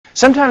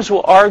Sometimes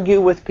we'll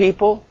argue with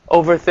people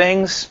over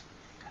things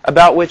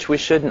about which we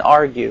shouldn't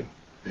argue.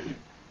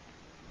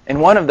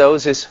 And one of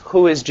those is,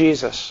 who is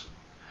Jesus?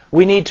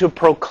 We need to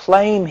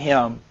proclaim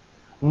Him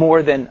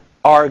more than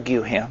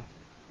argue Him.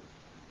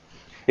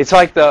 It's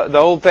like the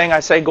old thing I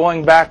say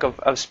going back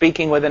of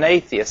speaking with an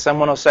atheist.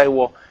 Someone will say,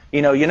 well,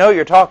 you know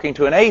you're talking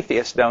to an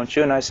atheist, don't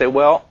you? And I say,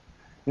 well,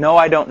 no,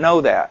 I don't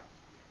know that.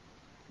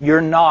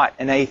 You're not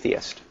an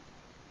atheist.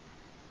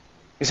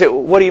 You say,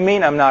 well, what do you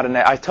mean I'm not an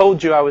atheist? I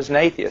told you I was an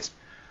atheist.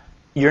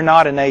 You're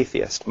not an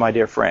atheist, my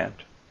dear friend.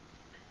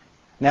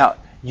 Now,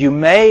 you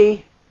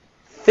may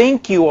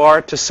think you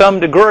are to some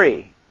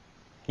degree.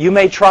 You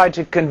may try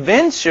to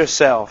convince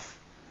yourself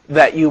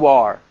that you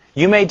are.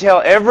 You may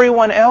tell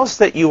everyone else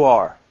that you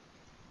are.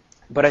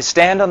 But I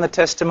stand on the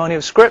testimony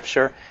of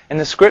Scripture, and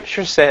the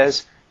Scripture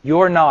says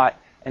you're not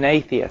an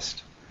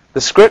atheist.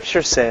 The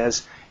Scripture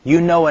says you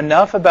know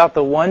enough about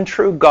the one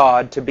true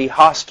God to be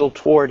hostile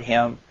toward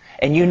Him,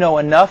 and you know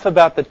enough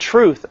about the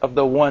truth of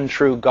the one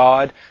true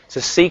God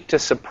to seek to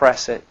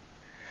suppress it.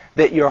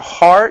 That your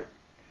heart,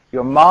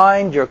 your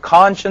mind, your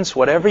conscience,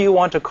 whatever you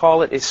want to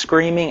call it, is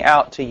screaming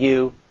out to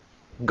you,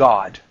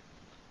 God.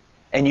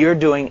 And you're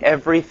doing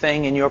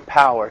everything in your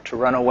power to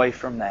run away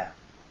from that.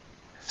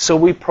 So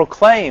we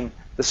proclaim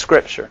the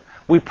Scripture.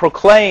 We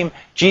proclaim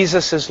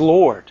Jesus is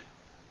Lord.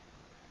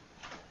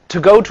 To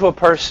go to a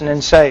person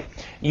and say,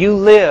 you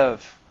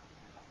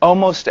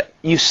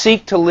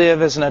seek to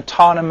live as an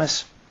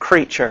autonomous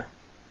creature,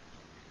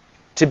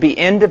 to be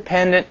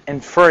independent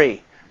and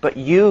free, but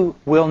you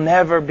will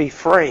never be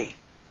free.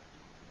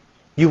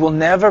 You will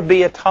never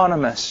be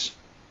autonomous.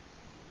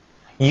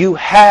 You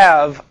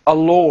have a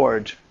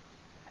Lord,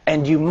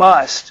 and you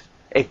must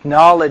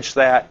acknowledge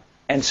that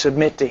and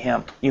submit to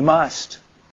Him. You must.